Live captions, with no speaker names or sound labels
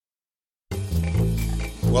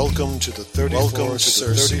Welcome to the 34th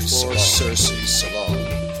Cersei Salon.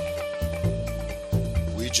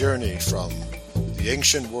 We journey from the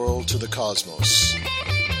ancient world to the cosmos.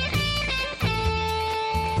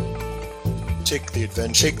 Take the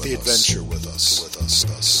adventure with us.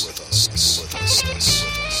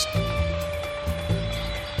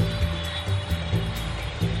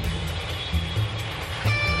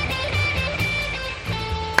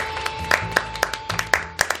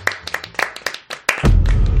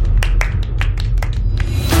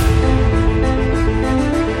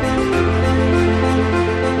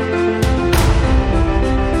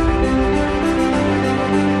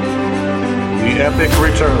 Epic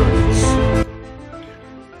returns.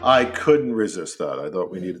 I couldn't resist that. I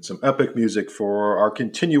thought we needed some epic music for our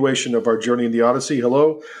continuation of our journey in the Odyssey.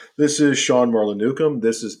 Hello, this is Sean Marlin Newcomb.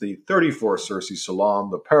 This is the 34th Cersei Salon,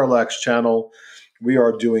 the Parallax channel. We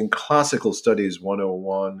are doing Classical Studies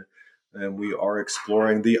 101, and we are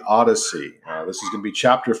exploring the Odyssey. This is going to be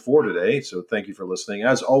Chapter 4 today, so thank you for listening.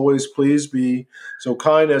 As always, please be so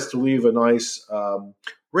kind as to leave a nice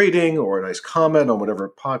rating or a nice comment on whatever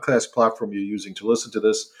podcast platform you're using to listen to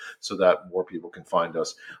this so that more people can find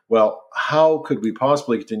us. Well, how could we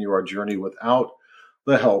possibly continue our journey without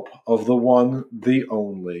the help of the one, the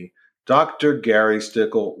only, Dr. Gary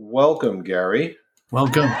Stickle? Welcome, Gary.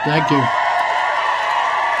 Welcome. Thank you.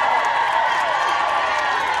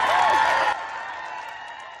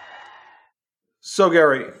 So,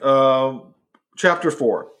 Gary, Chapter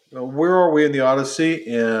 4. Where are we in the Odyssey?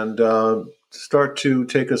 And start to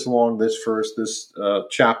take us along this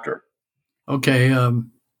chapter. Okay.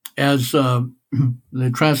 As the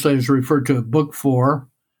translators refer to it, Book 4,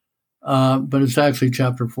 but it's actually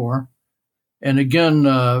Chapter 4. And again,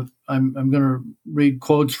 I'm going to read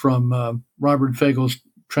quotes from Robert Fagel's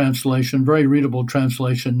translation, very readable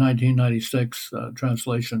translation, 1996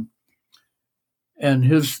 translation. And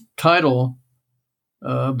his title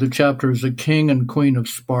of the chapter is The King and Queen of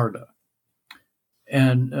Sparta.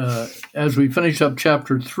 And as we finish up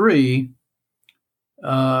Chapter 3,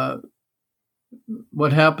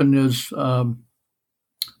 what happened is the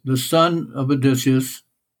son of Odysseus,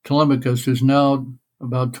 Telemachus, who's now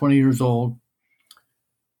about 20 years old,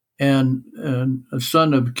 and a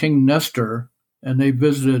son of King Nestor, and they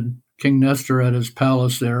visited King Nestor at his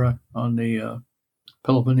palace there on the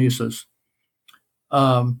Peloponnesus.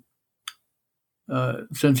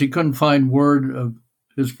 Since he couldn't find word of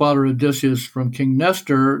his father Odysseus from King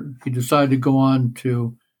Nestor, he decided to go on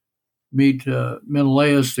to meet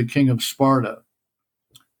Menelaus, the king of Sparta,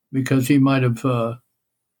 because he might have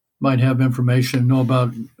information, know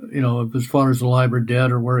about, if his father's alive or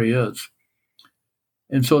dead or where he is.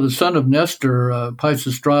 And so the son of Nestor,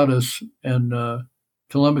 Pisistratus, and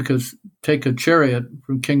Telemachus take a chariot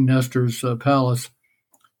from King Nestor's palace,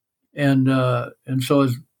 and so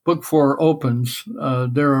as Book 4 opens,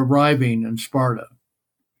 they're arriving in Sparta.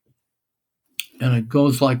 And it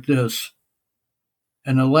goes like this.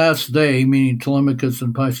 And the last day, meaning Telemachus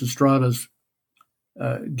and Pisistratus,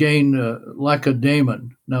 gained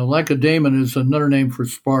Lacedaemon. Now, Lacedaemon is another name for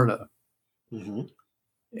Sparta. Mm-hmm.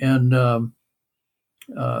 And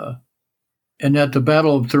at the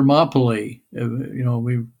Battle of Thermopylae,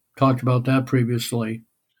 we've talked about that previously.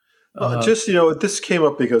 This came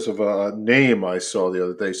up because of a name I saw the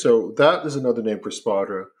other day. So that is another name for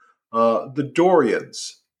Sparta. The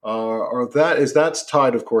Dorians. That's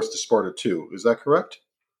tied, of course, to Sparta too. Is that correct?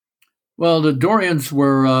 Well, the Dorians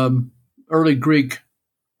were early Greek,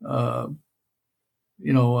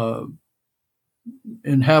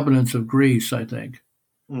 inhabitants of Greece, I think.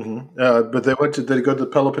 Mm-hmm. But did they go to the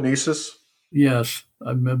Peloponnesus? Yes,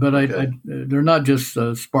 but okay. They're not just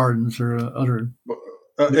Spartans or other.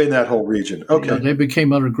 In that whole region. Okay. Yeah, they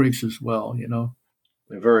became other Greeks as well,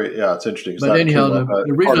 It's interesting. But anyhow,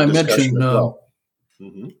 the reason I mentioned,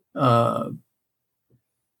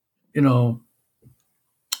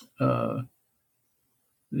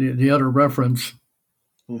 the other reference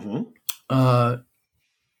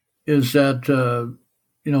is that,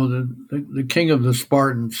 the king of the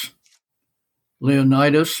Spartans,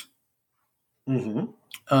 Leonidas, he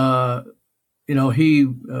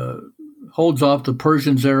holds off the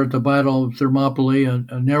Persians there at the Battle of Thermopylae,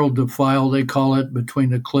 a narrow defile, they call it, between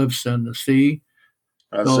the cliffs and the sea.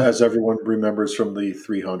 As everyone remembers from the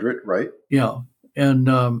 300, right? Yeah.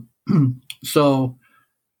 And so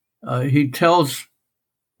he tells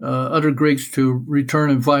other Greeks to return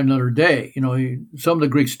and fight another day. Some of the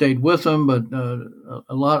Greeks stayed with him, but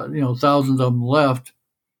a lot, thousands of them left.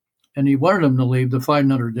 And he wanted them to leave to fight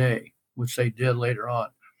another day, which they did later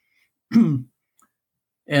on.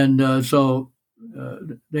 And so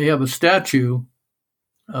they have a statue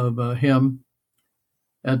of him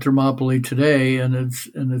at Thermopylae today, and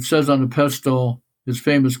it says on the pedestal his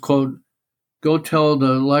famous quote, "Go tell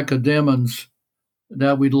the Lacedaemonians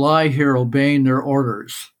that we lie here obeying their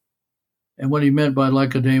orders." And what he meant by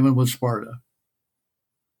Lacedaemon was Sparta.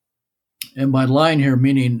 And by lying here,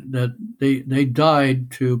 meaning that they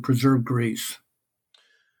died to preserve Greece.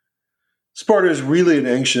 Sparta is really an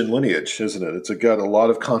ancient lineage, isn't it? It's got a lot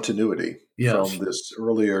of continuity Yes. from this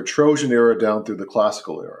earlier Trojan era down through the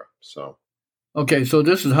classical era. So, okay, so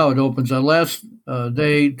this is how it opens. On last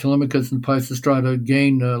day, Telemachus and Pisistrata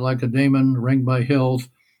gained Lacedaemon, ringed by hills,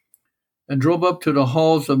 and drove up to the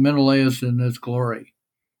halls of Menelaus in his glory.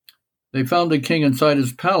 They found the king inside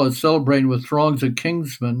his palace, celebrating with throngs of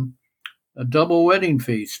kinsmen a double wedding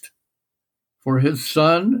feast for his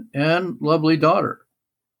son and lovely daughter.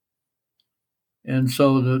 And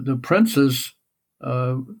so the princess,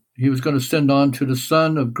 he was going to send on to the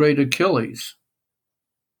son of great Achilles.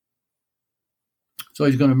 So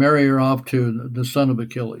he's going to marry her off to the son of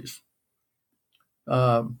Achilles.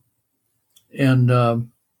 And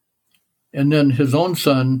then his own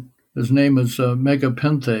son, his name is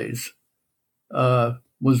Megapenthes,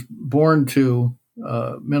 was born to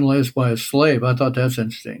Menelaus by a slave. I thought that's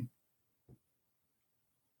interesting.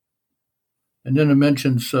 And then it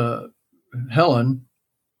mentions Helen,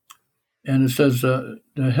 and it says to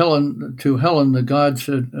Helen the god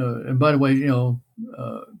said, and by the way,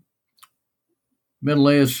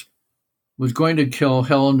 Menelaus was going to kill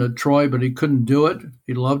Helen at Troy, but he couldn't do it.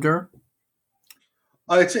 He loved her.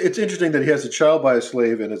 It's interesting that he has a child by a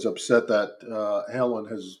slave and is upset that Helen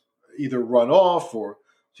has either run off or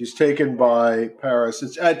she's taken by Paris.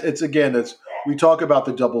 We talk about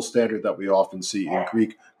the double standard that we often see in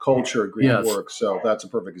Greek culture, Greek work. So that's a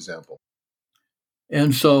perfect example.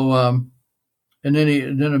 And so, and then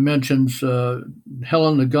it mentions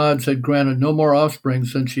Helen, the gods had granted no more offspring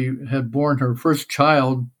since she had borne her first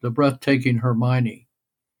child, the breathtaking Hermione.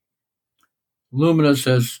 Luminous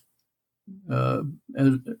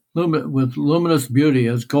with luminous beauty,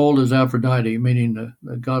 as gold as Aphrodite, meaning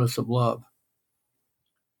the goddess of love.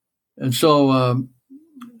 And so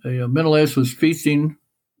Menelaus was feasting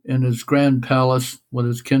in his grand palace with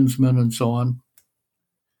his kinsmen and so on.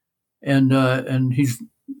 And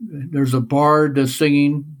there's a bard that's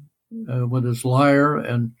singing with his lyre,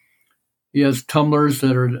 and he has tumblers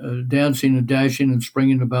that are dancing and dashing and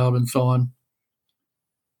springing about and so on.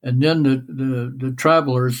 And then the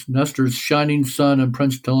travelers, Nestor's shining son and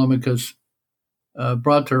Prince Telemachus,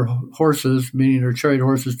 brought their horses, meaning their chariot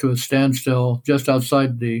horses, to a standstill just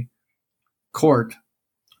outside the court,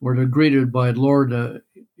 where they're greeted by Lord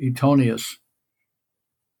Etonius.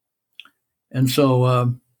 And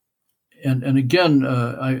so, and again,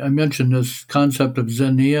 I mentioned this concept of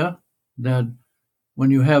xenia, that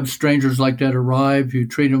when you have strangers like that arrive, you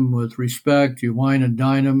treat them with respect, you wine and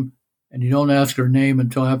dine them, and you don't ask their name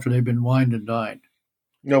until after they've been wined and dined.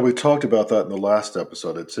 No, we talked about that in the last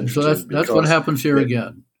episode. It's interesting. So that's what happens here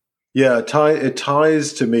again. Yeah, it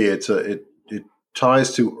ties to me. It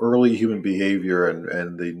ties to early human behavior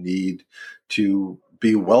and the need to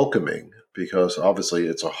be welcoming, because obviously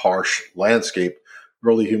it's a harsh landscape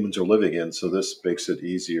early humans are living in. So this makes it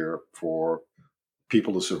easier for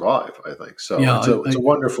people to survive, I think. So yeah, it's a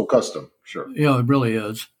wonderful custom. Sure. Yeah, it really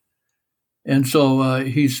is. And so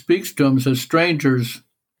he speaks to them, says, strangers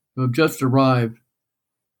who have just arrived.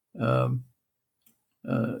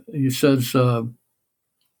 He says,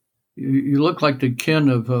 you look like the kin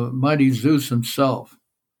of mighty Zeus himself.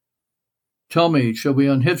 Tell me, shall we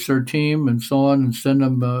unhitch their team and so on and send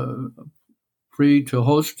them free to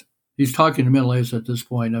host? He's talking to Menelaus at this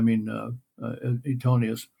point,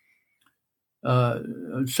 Etonius.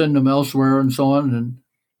 Send them elsewhere and so on. And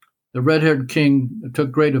the red-haired king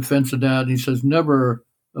took great offense at that. And he says, never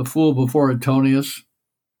a fool before Etonius.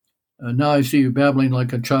 Now I see you babbling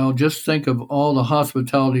like a child. Just think of all the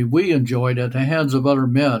hospitality we enjoyed at the hands of other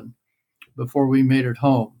men before we made it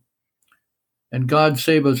home. And God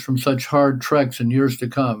save us from such hard treks in years to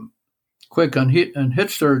come. Quick,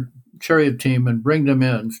 unhitch their chariot team and bring them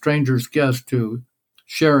in, strangers' guests, to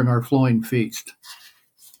share in our flowing feast.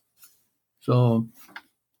 So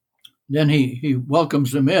then he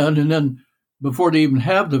welcomes them in, and then before they even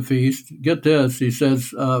have the feast, get this, he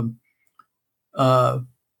says,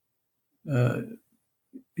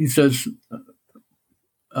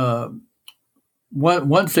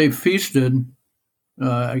 once they feasted,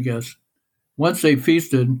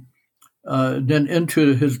 then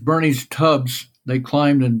into his burnished tubs they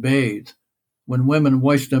climbed and bathed, when women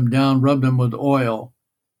washed them down, rubbed them with oil,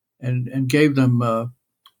 and gave them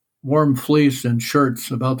warm fleece and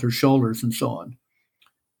shirts about their shoulders and so on.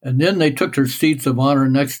 And then they took their seats of honor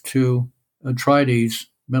next to Atrides,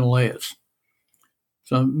 Menelaus.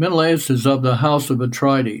 So Menelaus is of the house of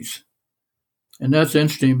Atrides. And that's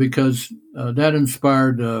interesting because that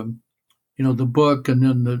inspired, the book and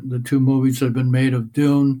then the two movies that have been made of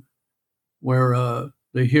Dune, where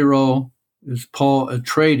the hero is Paul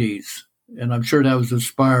Atreides. And I'm sure that was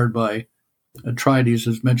inspired by Atrides,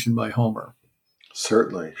 as mentioned by Homer.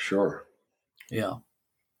 Certainly, sure. Yeah.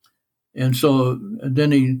 And so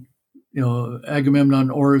then he, Agamemnon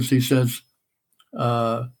orders, he says,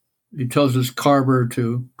 he tells his carver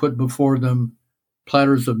to put before them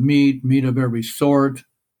platters of meat of every sort,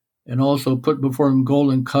 and also put before them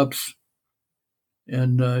golden cups.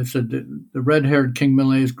 And he said the red-haired King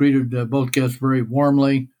Menelaus greeted both guests very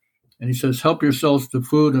warmly. And he says, help yourselves to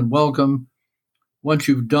food and welcome. Once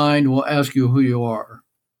you've dined, we'll ask you who you are.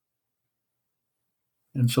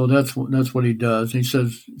 And so that's what he does. He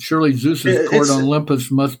says, surely Zeus's court on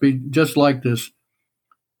Olympus must be just like this,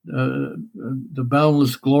 the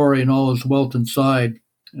boundless glory and all his wealth inside.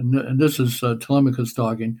 And this is Telemachus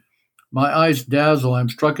talking. My eyes dazzle. I'm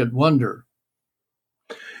struck at wonder.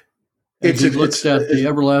 He looks at the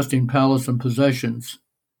everlasting palace and possessions.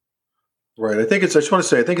 Right. I just want to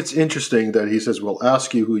say, I think it's interesting that he says, we'll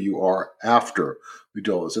ask you who you are after we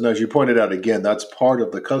do this. And as you pointed out, again, that's part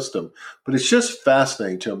of the custom. But it's just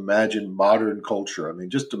fascinating to imagine modern culture. I mean,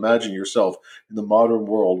 just imagine yourself in the modern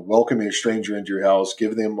world, welcoming a stranger into your house,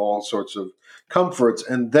 giving them all sorts of comforts,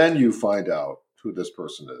 and then you find out who this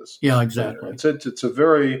person is. Yeah, exactly. It's a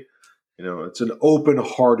very, it's an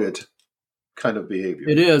open-hearted kind of behavior.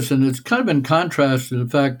 It is, and it's kind of in contrast to the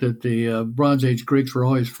fact that the Bronze Age Greeks were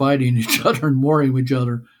always fighting each other and warring with each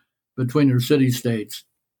other between their city-states.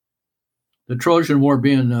 The Trojan War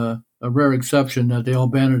being a rare exception that they all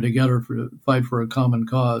banded together to fight for a common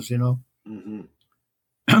cause, Mm-hmm.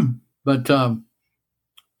 But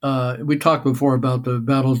we talked before about the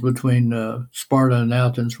battles between Sparta and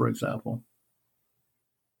Athens, for example.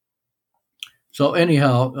 So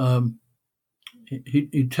anyhow,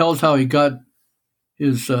 he tells how he got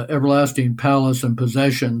his everlasting palace and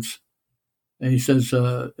possessions. And he says,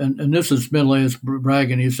 and this is Menelaus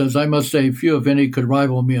bragging, he says, I must say few, if any, could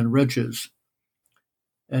rival me in riches.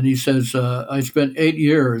 And he says, I spent 8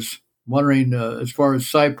 years wandering as far as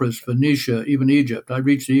Cyprus, Phoenicia, even Egypt. I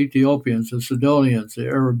reached the Ethiopians, the Sidonians, the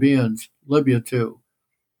Arabians, Libya too.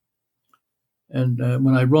 And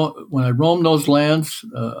when I roamed those lands,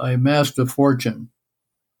 I amassed a fortune.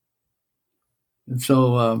 And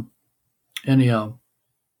so, anyhow,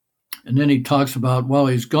 and then he talks about while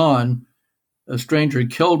he's gone, a stranger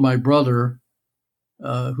killed my brother,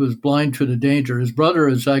 who was blind to the danger. His brother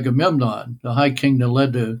is Agamemnon, the high king that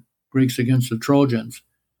led the Greeks against the Trojans.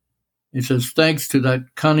 He says, thanks to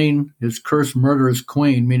that cunning, his cursed murderous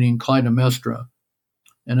queen, meaning Clytemnestra.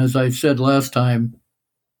 And as I said last time,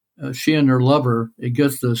 she and her lover,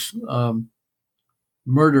 Aegisthus,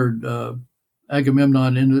 murdered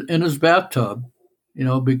Agamemnon in his bathtub,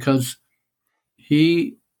 because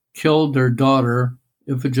he killed their daughter,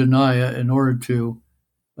 Iphigenia, in order to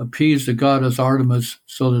appease the goddess Artemis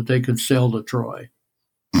so that they could sail to Troy.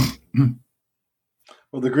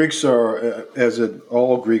 Well, the Greeks are, as in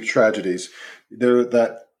all Greek tragedies, they're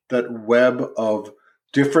that web of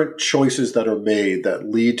different choices that are made that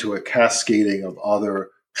lead to a cascading of other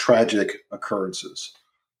tragic occurrences.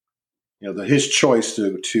 His choice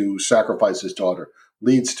to sacrifice his daughter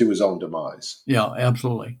leads to his own demise. Yeah,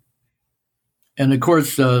 absolutely. And of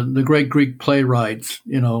course, the great Greek playwrights,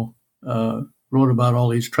 wrote about all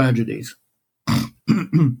these tragedies.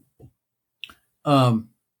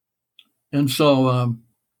 And so,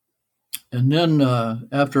 and then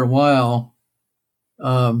after a while,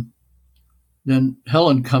 then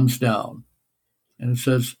Helen comes down, and it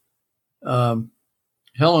says,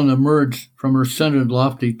 Helen emerged from her scented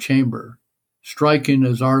lofty chamber, striking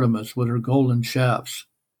as Artemis with her golden shafts,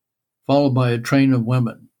 followed by a train of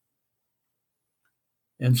women.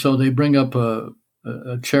 And so they bring up a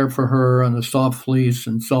chair for her and a soft fleece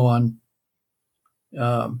and so on.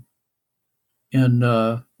 And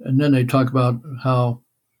then they talk about how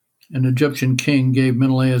an Egyptian king gave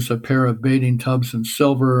Menelaus a pair of bathing tubs in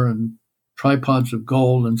silver and tripods of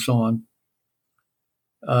gold and so on.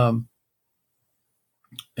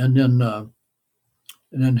 And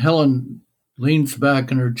then Helen leans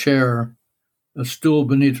back in her chair, a stool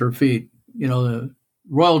beneath her feet. The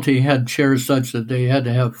royalty had chairs such that they had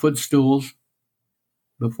to have footstools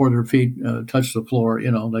before their feet touched the floor,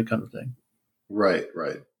 that kind of thing. Right.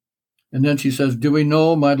 And then she says, do we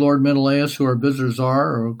know, my Lord Menelaus, who our visitors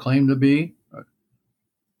are or claim to be?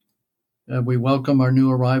 We welcome our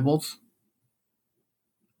new arrivals.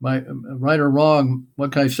 Right or wrong,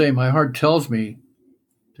 what can I say? My heart tells me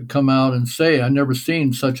to come out and say, "I never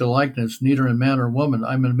seen such a likeness, neither in man or woman.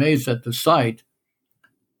 I'm amazed at the sight.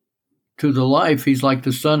 To the life, he's like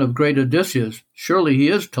the son of great Odysseus. Surely he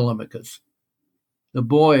is Telemachus, the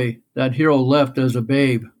boy that hero left as a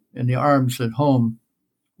babe in the arms at home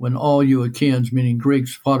when all you Achaeans, meaning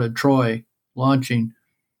Greeks, fought at Troy, launching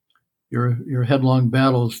your headlong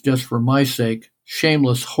battles just for my sake.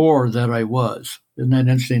 Shameless whore that I was." Isn't that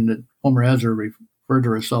interesting that Homer has her referred to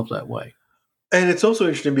herself that way? And it's also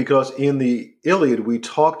interesting because in the Iliad, we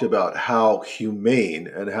talked about how humane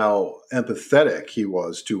and how empathetic he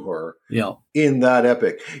was to her in that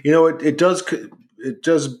epic. It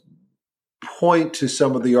does point to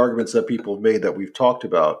some of the arguments that people have made that we've talked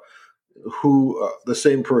about, who the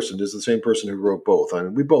same person is the same person who wrote both. I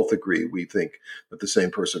mean, we both agree. We think that the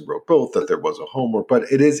same person wrote both, that there was a Homer, but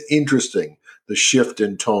it is interesting, the shift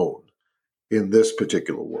in tone in this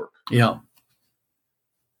particular work. Yeah.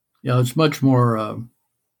 Yeah, it's much more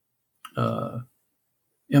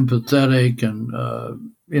empathetic and,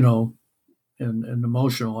 and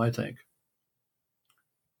emotional, I think.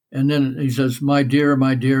 And then he says, my dear,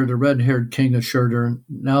 the red-haired king assured her,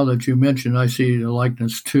 now that you mention, I see the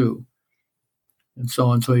likeness too. And so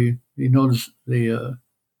on. So he noticed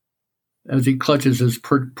as he clutches his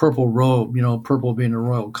purple robe, purple being a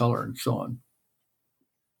royal color and so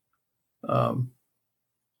on.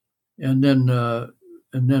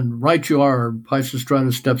 And then right you are,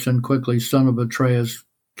 Pisistratus steps in quickly, son of Atreus,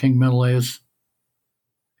 King Menelaus.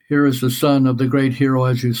 Here is the son of the great hero,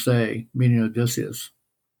 as you say, meaning Odysseus.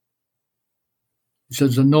 He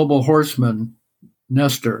says, the noble horseman,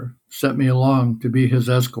 Nestor, sent me along to be his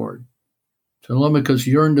escort. Telemachus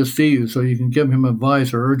yearned to see you so you can give him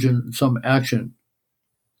advice or urgent some action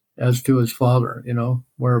as to his father,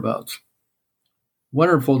 whereabouts.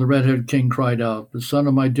 Wonderful, the red-haired king cried out, the son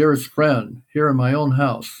of my dearest friend, here in my own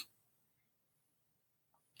house.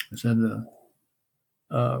 He said,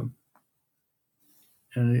 and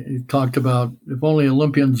he talked about, if only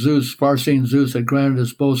Olympian Zeus, far-seeing Zeus, had granted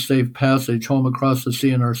us both safe passage home across the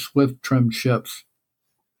sea in our swift-trimmed ships.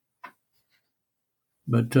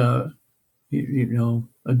 But,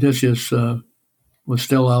 Odysseus was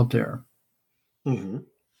still out there. Mm-hmm.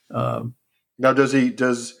 Now, does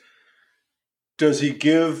he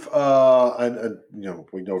give, and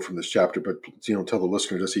we know from this chapter, but tell the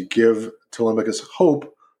listener, does he give Telemachus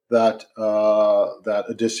hope that that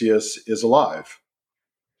Odysseus is alive?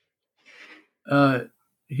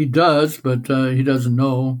 He does, but he doesn't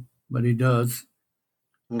know, but he does.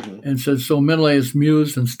 Mm-hmm. And says, so Menelaus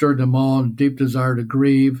mused and stirred them all in a deep desire to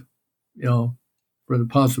grieve, for the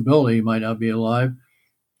possibility he might not be alive.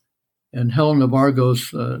 And Helen of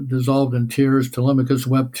Argos dissolved in tears. Telemachus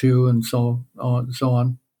wept too, and so on and so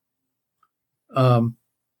on.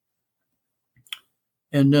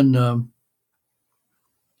 And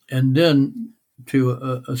then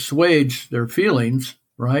to assuage their feelings,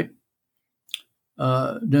 right?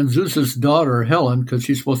 Then Zeus's daughter Helen, because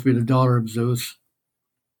she's supposed to be the daughter of Zeus,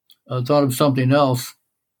 thought of something else.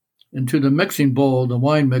 Into the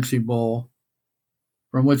wine mixing bowl,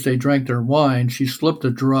 from which they drank their wine, she slipped a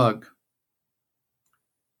drug.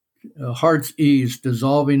 Heart's ease,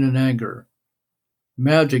 dissolving in anger,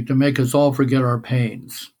 magic to make us all forget our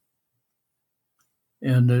pains.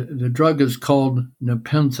 And the drug is called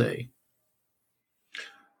Nepenthe,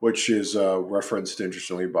 which is referenced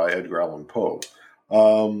interestingly by Edgar Allan Poe.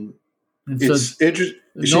 It's interesting.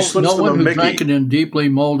 No one who drank it in deeply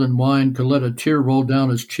molten wine could let a tear roll down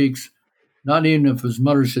his cheeks, not even if his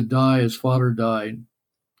mother should die, his father died,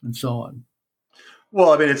 and so on.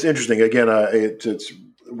 Well, I mean, it's interesting. Again, it's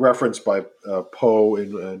referenced by Poe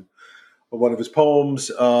in one of his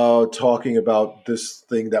poems, talking about this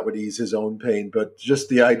thing that would ease his own pain. But just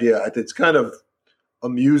the idea, it's kind of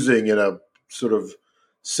amusing in a sort of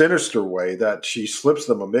sinister way that she slips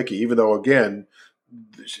them a Mickey, even though, again,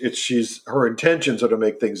 her intentions are to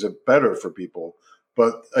make things better for people.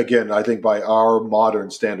 But again, I think by our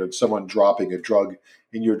modern standards, someone dropping a drug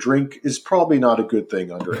in your drink is probably not a good thing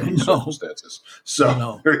under any circumstances.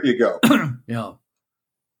 So there you go. Yeah.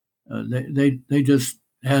 They just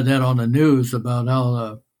had that on the news about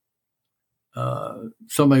how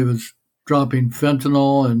somebody was dropping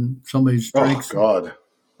fentanyl in somebody's drinks.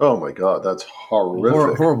 Oh my God, that's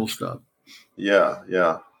horrific. Horrible stuff.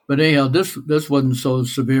 Yeah. But anyhow, this wasn't so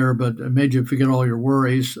severe, but it made you forget all your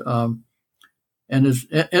worries. And it's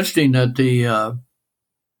interesting that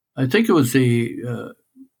I think it was the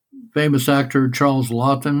famous actor Charles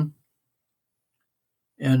Laughton,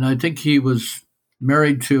 and I think he was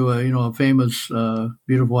married to a famous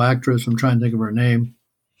beautiful actress. I'm trying to think of her name.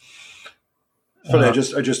 Funny, I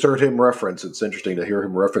just heard him reference. It's interesting to hear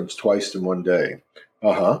him reference twice in one day.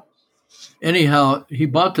 Uh-huh. Anyhow, he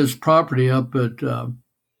bought this property up at,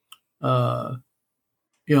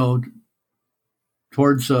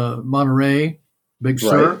 towards Monterey, Big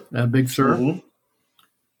Sur, Big Sur, Mm-hmm.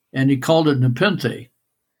 and he called it Nepenthe.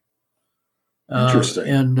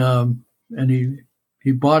 Interesting. And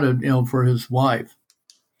he bought it, for his wife.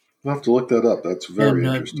 I'll have to look that up. That's very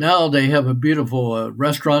interesting. Now they have a beautiful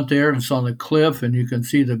restaurant there. And it's on the cliff, and you can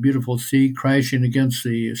see the beautiful sea crashing against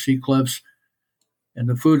the sea cliffs. And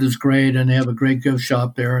the food is great, and they have a great gift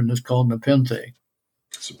shop there, and it's called Nepenthe.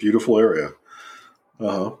 It's a beautiful area.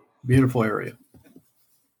 Uh-huh. Beautiful area.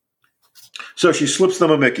 So she slips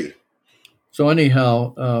them a Mickey. So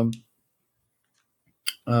anyhow,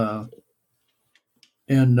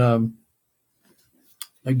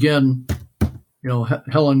 again,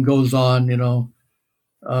 Helen goes on,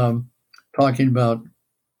 talking about,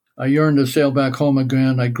 I yearn to sail back home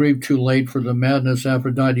again. I grieve too late for the madness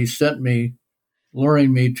Aphrodite sent me,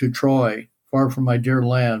 luring me to Troy, far from my dear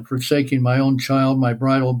land, forsaking my own child, my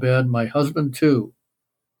bridal bed, my husband too,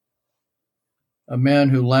 a man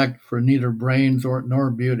who lacked for neither brains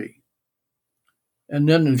nor beauty. And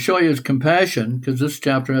then to show you his compassion, because this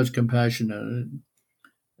chapter has compassion in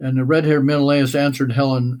it, and the red-haired Menelaus answered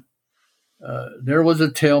Helen, there was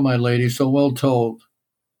a tale, my lady, so well told.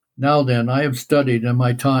 Now then, I have studied in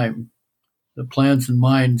my time the plans and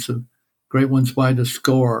minds of great ones by the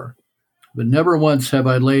score, but never once have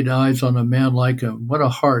I laid eyes on a man like him. What a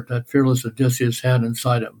heart that fearless Odysseus had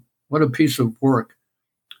inside him. What a piece of work.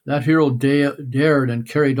 That hero dared and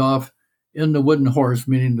carried off in the wooden horse,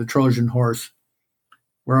 meaning the Trojan horse,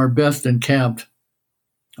 where our best encamped,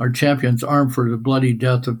 our champions armed for the bloody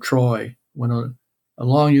death of Troy. When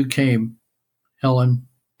along you came, Helen,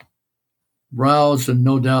 roused and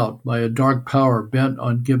no doubt by a dark power bent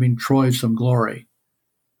on giving Troy some glory,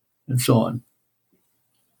 and so on.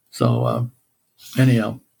 So,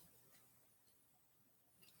 anyhow.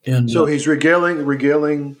 And so he's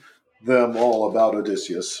regaling them all about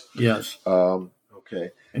Odysseus. Yes.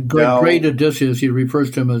 Okay. And great Odysseus, he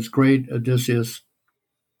refers to him as great Odysseus.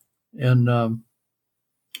 And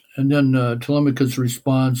then Telemachus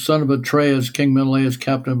responds, son of Atreus, King Menelaus,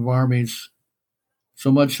 captain of armies,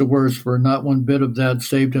 so much the worse, for not one bit of that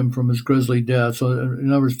saved him from his grisly death. So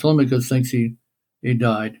in other words, Telemachus thinks he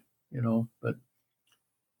died,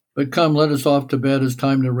 but come, let us off to bed, it's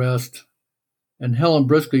time to rest. And Helen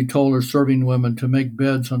briskly told her serving women to make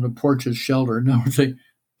beds on the porch's shelter. In other words,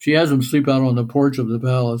 she has them sleep out on the porch of the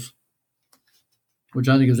palace, which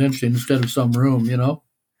I think is interesting, instead of some room, And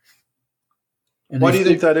Why do you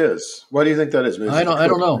think that is? Maybe I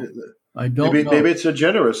don't know. I don't know. Maybe it's a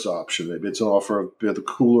generous option. Maybe it's an offer of the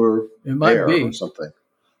cooler air or something.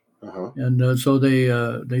 Uh-huh. And so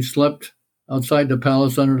they slept outside the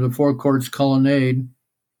palace under the forecourt's colonnade.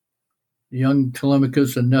 The young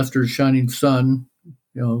Telemachus and Nestor's shining son,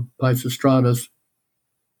 Pisistratus.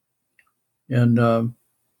 And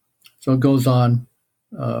so it goes on.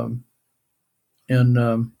 And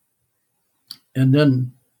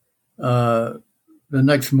then the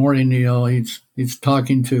next morning, he's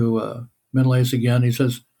talking to Menelaus again. He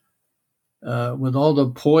says, with all the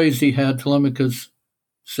poise he had, Telemachus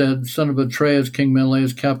said, son of Atreus, King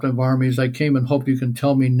Menelaus, captain of armies, I came and hope you can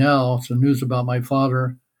tell me now some news about my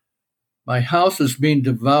father. My house is being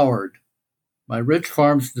devoured, my rich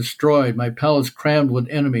farms destroyed, my palace crammed with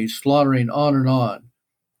enemies, slaughtering on and on.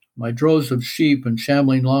 My droves of sheep and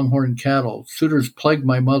shambling longhorn cattle, suitors plague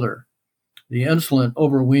my mother, the insolent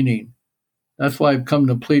overweening. That's why I've come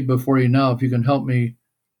to plead before you now. If you can help me,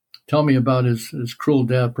 tell me about his cruel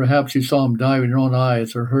death. Perhaps you saw him die with your own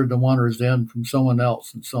eyes or heard the wanderer's end from someone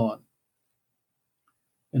else, and so on.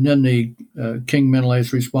 And then the King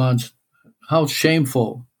Menelaus responds, how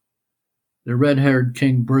shameful. The red-haired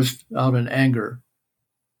king burst out in anger.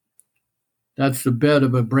 That's the bed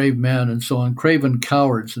of a brave man, and so on. Craven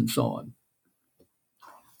cowards, and so on.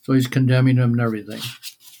 So he's condemning him and everything.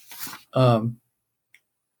 Then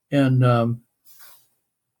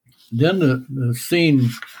the scene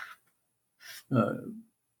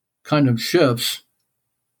kind of shifts,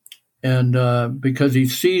 and because he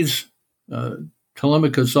sees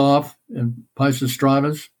Telemachus off and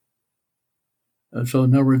Pisistratus. So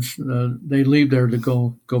in other words, they leave there to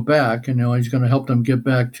go back, and he's going to help them get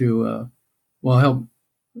back to, help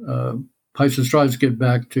Pisistratus get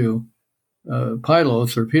back to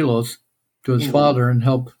Pylos to his father, and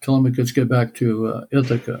help Telemachus get back to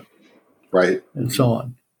Ithaca, right, and so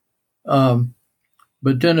on.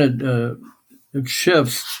 But then it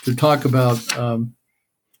shifts to talk about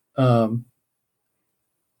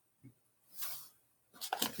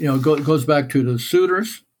it goes back to the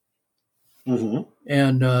suitors. Mm-hmm.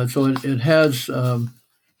 And so it has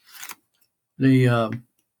the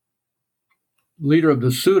leader of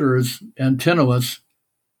the suitors, Antinous,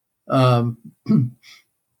 and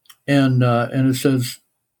it says,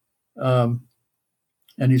 and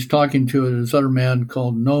he's talking to this other man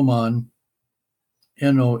called Noemon,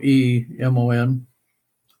 Noemon,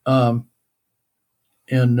 and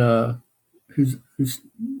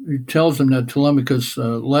he tells him that Telemachus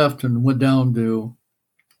left and went down to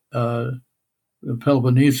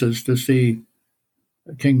Peloponnesus to see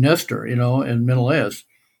King Nestor, and Menelaus.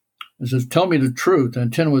 It says, "Tell me the truth."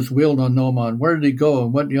 Antinous wheeled on Noemon. Where did he go,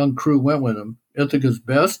 and what young crew went with him? Ithaca's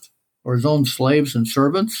best, or his own slaves and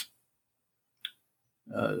servants,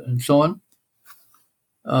 and so on.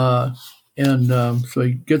 So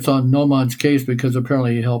he gets on Noemon's case because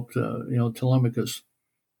apparently he helped, Telemachus.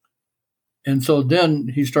 And so then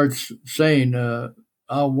he starts saying,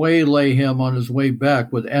 "I'll waylay him on his way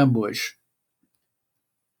back with ambush."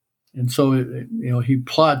 And so, he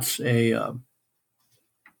plots to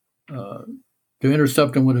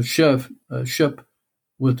intercept him with a ship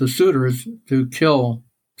with the suitors to kill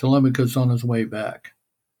Telemachus on his way back.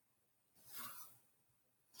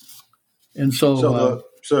 And so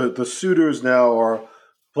the suitors now are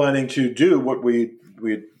planning to do what we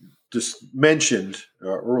just mentioned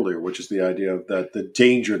earlier, which is the idea of that the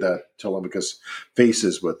danger that Telemachus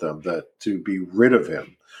faces with them, that to be rid of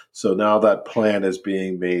him. So now that plan is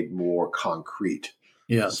being made more concrete.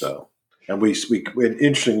 Yes. So, and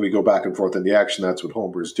interestingly, we go back and forth in the action. That's what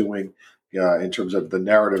Homer is doing in terms of the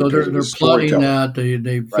narrative. So they're plotting that.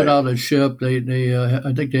 They fit out a ship. I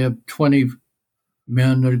think they have 20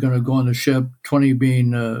 men that are going to go on the ship, 20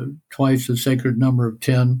 being twice the sacred number of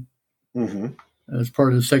 10, as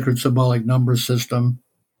part of the sacred symbolic number system.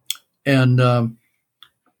 And then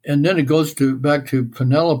it goes back to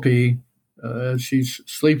Penelope as she's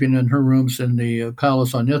sleeping in her rooms in the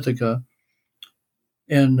palace on Ithaca.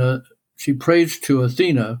 And she prays to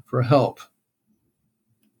Athena for help.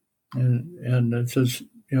 And it says,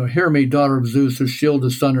 "Hear me, daughter of Zeus, who shield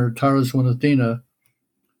the sun, or Tyrus when Athena."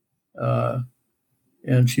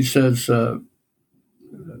 And she says,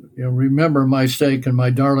 "Remember my sake and my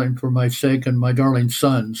darling, for my sake and my darling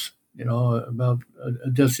sons," about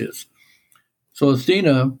Odysseus. So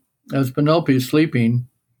Athena, as Penelope is sleeping,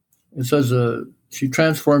 it says she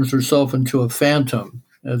transforms herself into a phantom,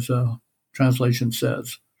 as a translation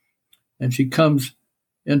says. And she comes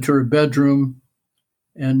into her bedroom,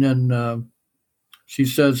 and then she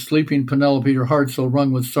says, "Sleeping Penelope, your heart so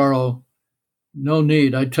wrung with sorrow, no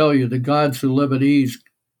need, I tell you, the gods who live at ease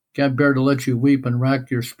can't bear to let you weep and rack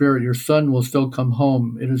your spirit. Your son will still come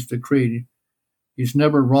home, it is decreed. He's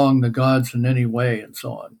never wronged the gods in any way," and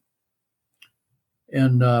so on.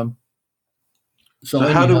 And so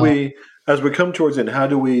how do we, as we come towards it, how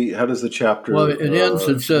does the chapter... Well, it ends,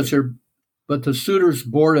 it says here, "But the suitors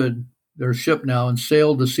boarded their ship now and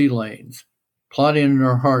sailed the sea lanes. Plotting in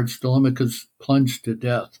their hearts, Telemachus plunged to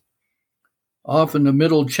death. Off in the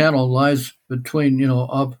middle channel lies between,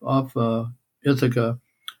 off Ithaca,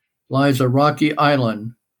 lies a rocky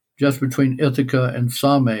island just between Ithaca and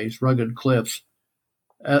Same's rugged cliffs,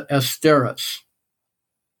 Asteris.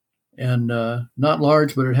 And not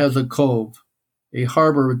large, but it has a cove, a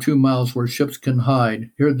harbor of 2 miles where ships can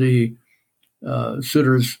hide. Here the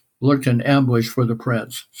suitors lurked in ambush for the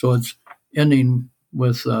prince." So it's ending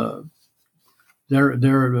with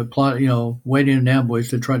their plot, waiting in ambush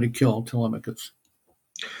to try to kill Telemachus.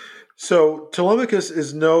 So Telemachus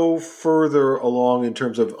is no further along in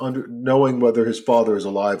terms of knowing whether his father is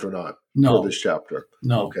alive or not for this chapter.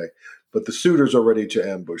 No. Okay. But the suitors are ready to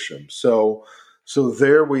ambush him. So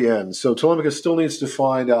there we end. So Telemachus still needs to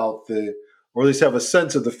find out or at least have a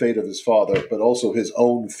sense of the fate of his father, but also his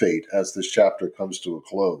own fate as this chapter comes to a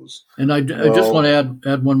close. And I just want to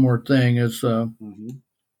add one more thing. Is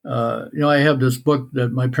I have this book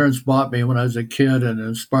that my parents bought me when I was a kid and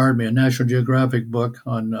inspired me, a National Geographic book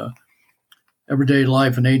on everyday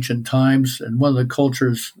life in ancient times. And one of the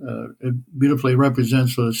cultures it beautifully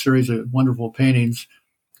represents with a series of wonderful paintings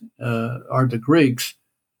are the Greeks.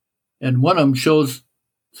 And one of them shows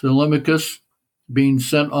Telemachus being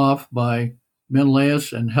sent off by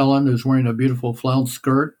Menelaus and Helen, who's wearing a beautiful flounced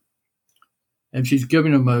skirt. And she's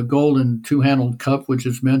giving him a golden 2-handled cup, which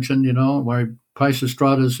is mentioned, where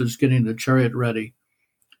Pisistratus is getting the chariot ready.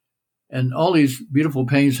 And all these beautiful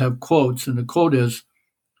paintings have quotes, and the quote is,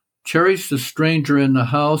 "Cherish the stranger in the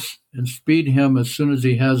house and speed him as soon as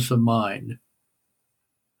he has the mind."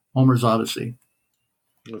 Homer's Odyssey.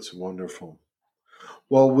 That's wonderful.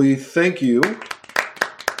 Well, we thank you,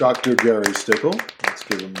 Dr. Gary Stickle. Let's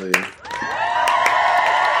give him the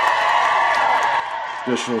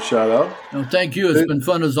additional shout out. No, thank you. It's been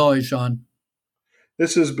fun as always, Sean.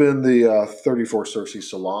 This has been the 34 Circe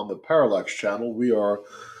Salon, the Parallax channel. We are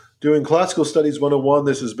doing Classical Studies 101.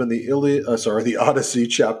 This has been the Odyssey,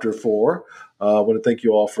 Chapter 4. I want to thank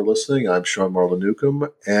you all for listening. I'm Sean Marlin Newcomb,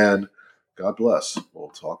 and God bless. We'll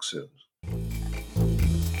talk soon.